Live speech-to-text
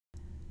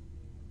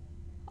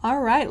All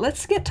right,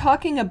 let's get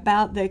talking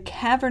about the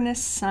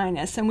cavernous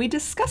sinus. And we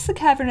discussed the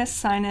cavernous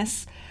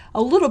sinus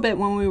a little bit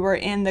when we were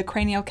in the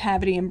cranial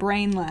cavity and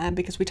brain lab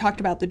because we talked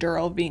about the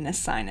dural venous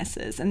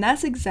sinuses. And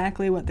that's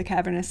exactly what the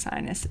cavernous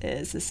sinus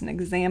is. It's an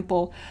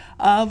example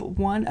of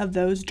one of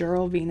those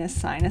dural venous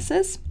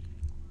sinuses.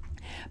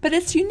 But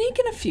it's unique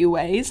in a few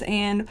ways,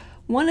 and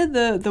one of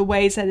the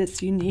ways that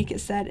it's unique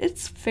is that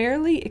it's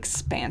fairly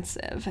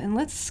expansive. And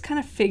let's kind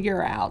of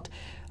figure out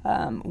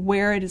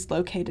where it is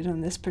located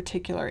on this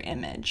particular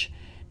image.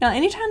 Now,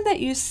 anytime that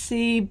you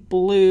see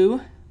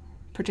blue,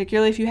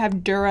 particularly if you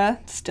have dura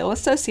still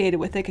associated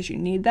with it, because you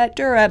need that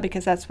dura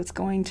because that's what's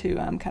going to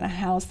kind of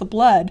house the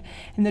blood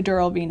in the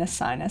dural venous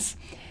sinus.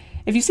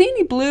 If you see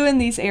any blue in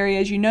these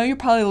areas, you know you're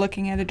probably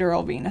looking at a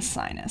dural venous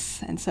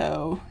sinus. And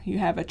so you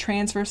have a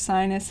transverse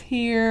sinus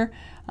here,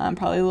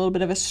 probably a little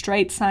bit of a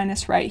straight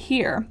sinus right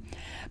here.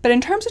 But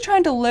in terms of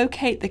trying to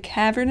locate the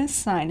cavernous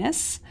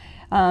sinus,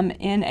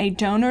 in a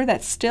donor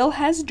that still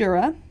has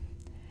dura,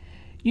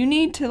 you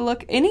need to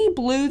look any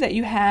blue that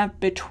you have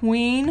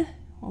between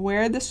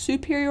where the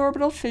superior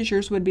orbital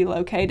fissures would be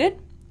located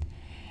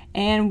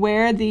and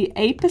where the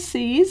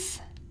apices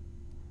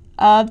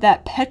of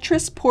that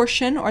petrous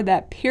portion or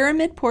that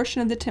pyramid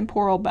portion of the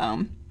temporal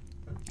bone.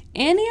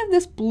 Any of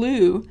this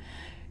blue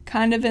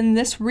kind of in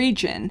this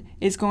region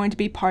is going to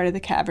be part of the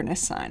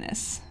cavernous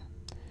sinus.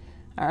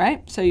 All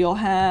right, so you'll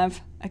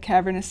have a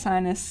cavernous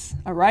sinus,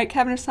 a right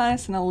cavernous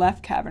sinus, and a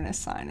left cavernous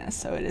sinus,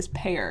 so it is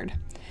paired.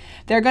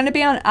 They're going to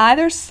be on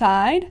either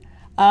side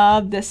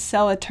of the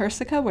sella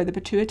turcica where the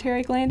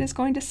pituitary gland is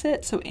going to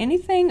sit, so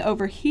anything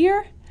over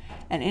here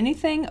and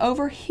anything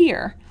over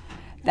here,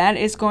 that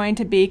is going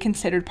to be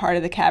considered part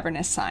of the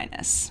cavernous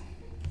sinus.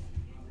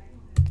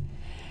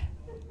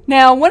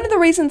 Now, one of the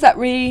reasons that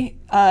we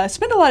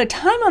spend a lot of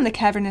time on the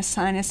cavernous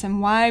sinus and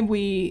why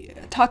we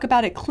talk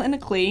about it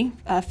clinically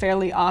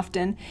fairly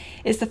often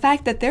is the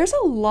fact that there's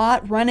a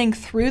lot running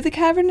through the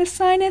cavernous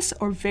sinus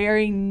or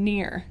very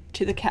near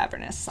to the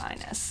cavernous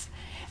sinus.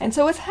 And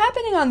so what's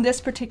happening on this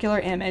particular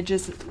image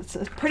is it's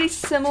a pretty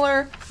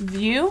similar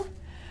view,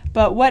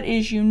 but what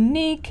is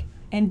unique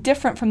and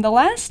different from the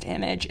last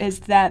image is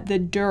that the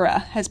dura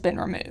has been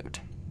removed.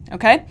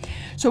 Okay,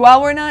 so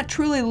while we're not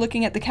truly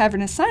looking at the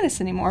cavernous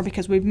sinus anymore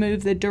because we've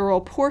moved the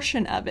dural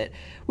portion of it,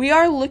 we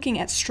are looking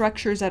at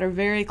structures that are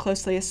very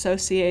closely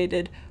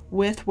associated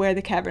with where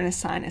the cavernous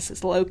sinus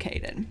is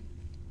located.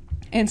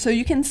 And so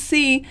you can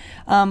see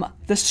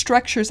the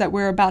structures that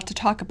we're about to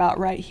talk about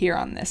right here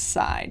on this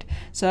side.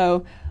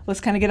 So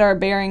let's kind of get our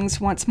bearings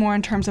once more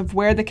in terms of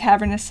where the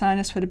cavernous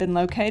sinus would have been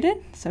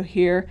located. So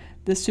here,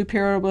 the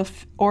superior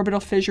orbital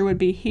fissure would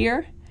be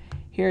here.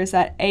 Here's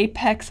that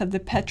apex of the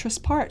petrous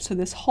part. So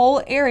this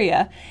whole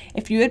area,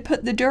 if you had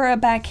put the dura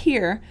back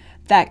here,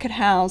 that could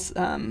house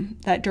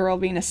that dural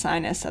venous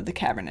sinus of the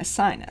cavernous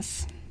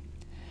sinus.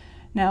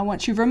 Now,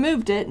 once you've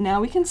removed it,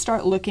 now we can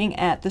start looking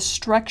at the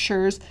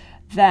structures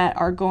that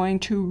are going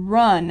to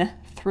run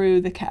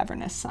through the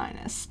cavernous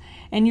sinus.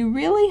 And you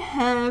really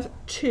have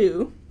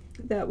two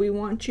that we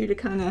want you to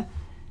kind of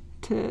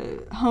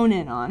hone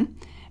in on.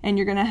 And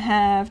you're going to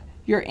have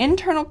your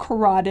internal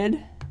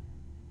carotid.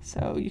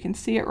 So you can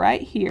see it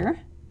right here,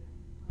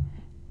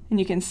 and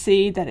you can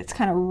see that it's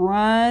kind of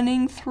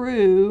running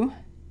through,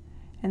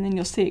 and then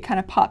you'll see it kind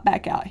of pop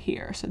back out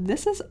here. So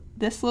this is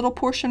this little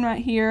portion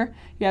right here.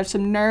 You have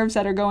some nerves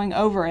that are going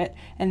over it,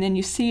 and then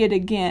you see it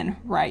again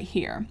right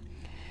here.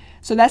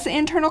 So that's the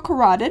internal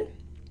carotid.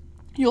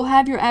 You'll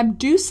have your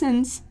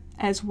abducens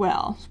as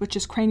well, which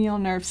is cranial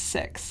nerve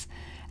 6.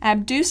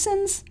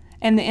 Abducens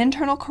and the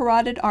internal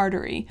carotid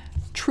artery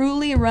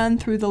truly run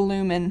through the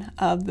lumen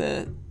of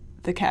the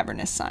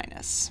cavernous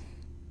sinus.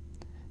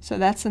 So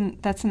that's an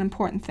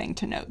important thing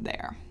to note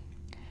there.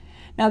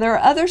 Now, there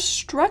are other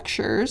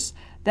structures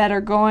that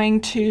are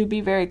going to be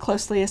very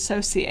closely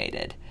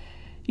associated.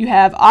 You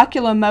have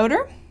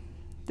oculomotor.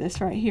 This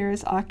right here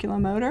is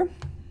oculomotor.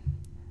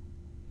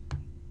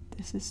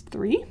 This is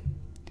 3.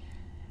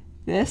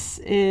 This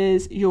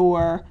is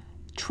your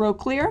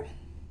trochlear,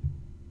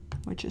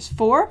 which is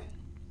 4.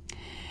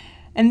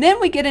 And then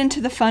we get into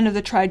the fun of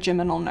the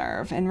trigeminal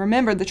nerve. And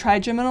remember, the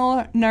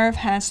trigeminal nerve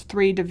has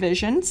 3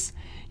 divisions.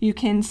 You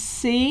can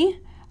see,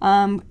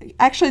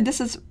 actually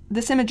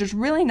this image is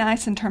really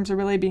nice in terms of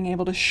really being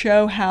able to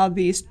show how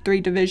these 3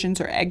 divisions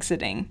are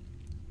exiting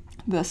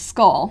the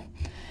skull.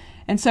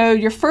 And so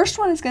your first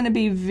one is going to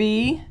be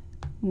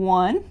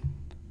V1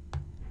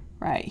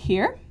 right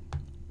here.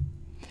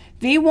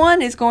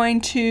 V1 is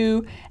going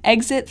to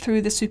exit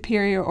through the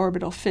superior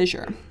orbital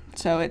fissure.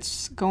 So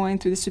it's going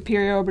through the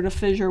superior orbital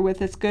fissure with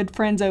its good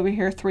friends over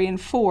here, 3 and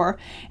 4.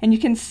 And you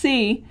can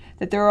see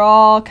that they're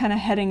all kind of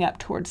heading up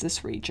towards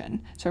this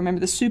region. So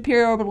remember, the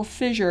superior orbital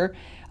fissure,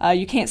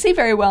 you can't see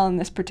very well in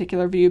this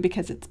particular view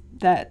because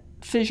that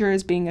fissure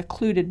is being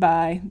occluded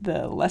by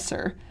the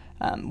lesser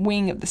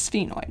wing of the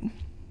sphenoid.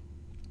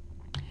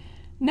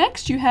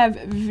 Next, you have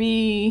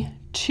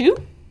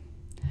V2.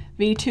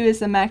 V2 is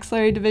the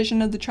maxillary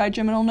division of the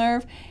trigeminal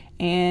nerve.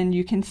 And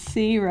you can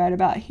see right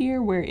about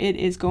here where it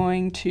is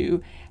going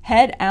to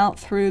head out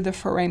through the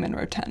foramen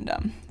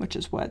rotundum, which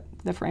is what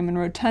the foramen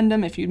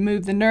rotundum, if you'd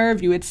move the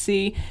nerve, you would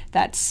see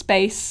that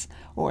space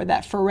or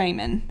that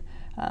foramen,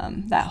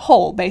 that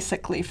hole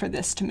basically for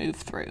this to move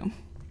through.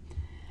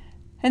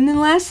 And then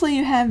lastly,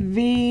 you have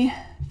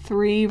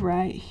V3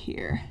 right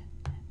here.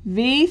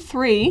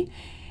 V3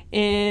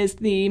 is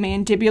the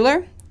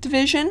mandibular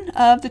division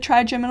of the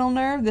trigeminal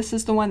nerve. This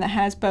is the one that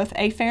has both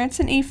afferents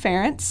and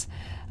efferents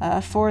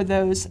for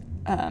those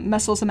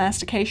muscles of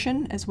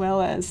mastication, as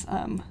well as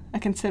a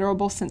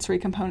considerable sensory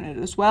component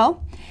as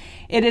well.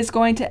 It is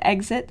going to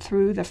exit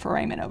through the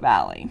foramen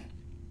ovale.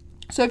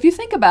 So if you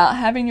think about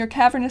having your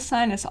cavernous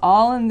sinus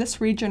all in this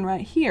region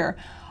right here,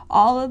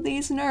 all of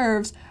these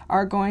nerves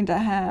are going to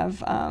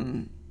have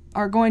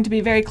are going to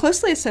be very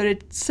closely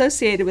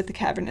associated with the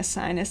cavernous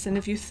sinus. And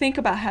if you think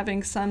about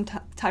having some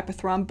type of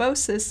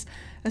thrombosis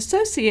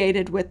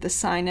associated with the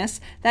sinus,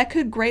 that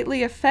could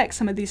greatly affect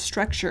some of these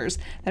structures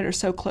that are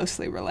so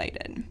closely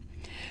related.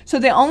 So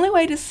the only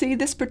way to see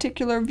this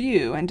particular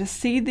view and to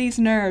see these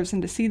nerves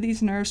and to see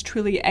these nerves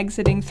truly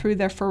exiting through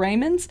their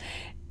foramina,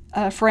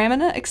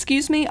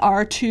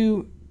 are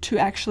to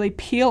actually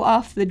peel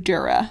off the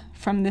dura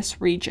from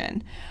this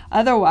region.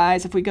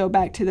 Otherwise, if we go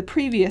back to the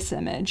previous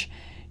image,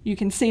 you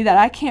can see that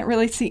I can't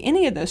really see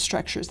any of those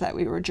structures that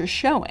we were just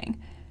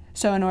showing.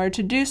 So in order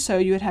to do so,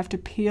 you would have to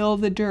peel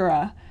the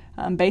dura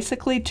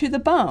basically to the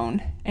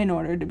bone in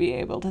order to be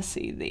able to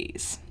see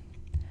these.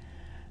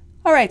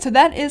 All right, so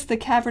that is the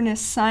cavernous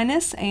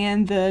sinus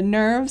and the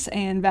nerves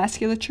and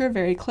vasculature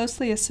very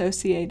closely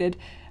associated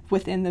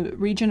within the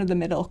region of the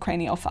middle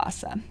cranial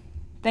fossa.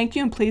 Thank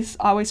you, and please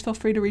always feel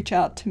free to reach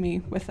out to me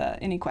with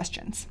any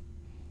questions.